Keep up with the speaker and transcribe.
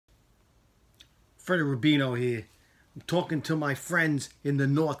Freddie Rubino here. I'm talking to my friends in the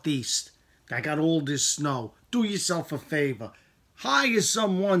Northeast that got all this snow. Do yourself a favor. Hire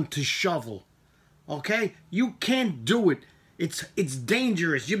someone to shovel. Okay? You can't do it. It's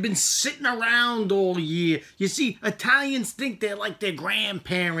dangerous. You've been sitting around all year. You see, Italians think they're like their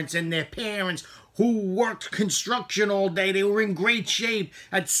grandparents and their parents who worked construction all day. They were in great shape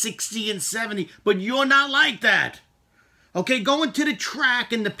at 60 and 70. But you're not like that. Okay, going to the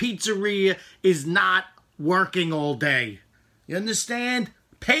track and the pizzeria is not working all day. You understand?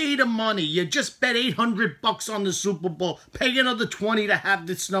 Pay the money. You just bet $800 on the Super Bowl. Pay another $20 to have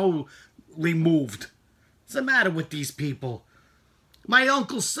the snow removed. What's the matter with these people? My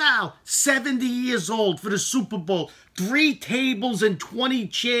Uncle Sal, 70 years old, for the Super Bowl. 3 tables and 20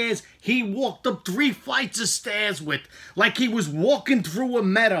 chairs he walked up 3 flights of stairs with, like he was walking through a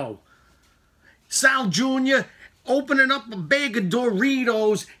meadow. Sal Jr., opening up a bag of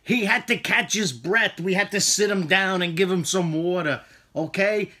Doritos, he had to catch his breath. We had to sit him down and give him some water,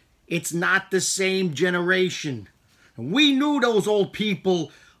 okay? It's not the same generation. We knew those old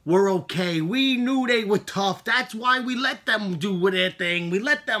people were okay. We knew they were tough. That's why we let them do their thing. We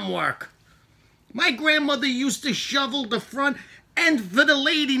let them work. My grandmother used to shovel the front end for the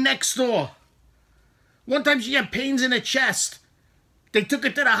lady next door. One time she had pains in her chest. They took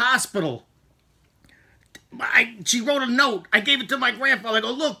her to the hospital. She wrote a note. I gave it to my grandfather. I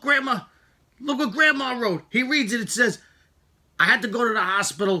go, look, Grandma. Look what Grandma wrote. He reads it. It says, I had to go to the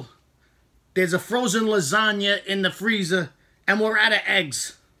hospital. There's a frozen lasagna in the freezer, and we're out of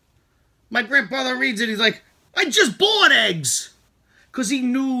eggs. My grandfather reads it. He's like, I just bought eggs. Because he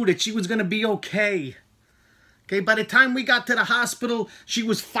knew that she was going to be okay. Okay, by the time we got to the hospital, she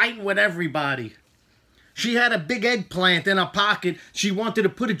was fighting with everybody. She had a big eggplant in her pocket. She wanted to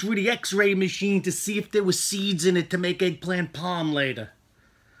put it through the x-ray machine to see if there was seeds in it to make eggplant palm later.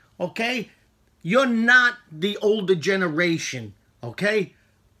 Okay? You're not the older generation. Okay?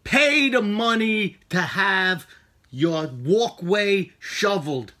 Pay the money to have your walkway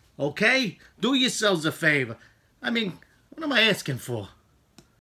shoveled. Okay? Do yourselves a favor. I mean, what am I asking for?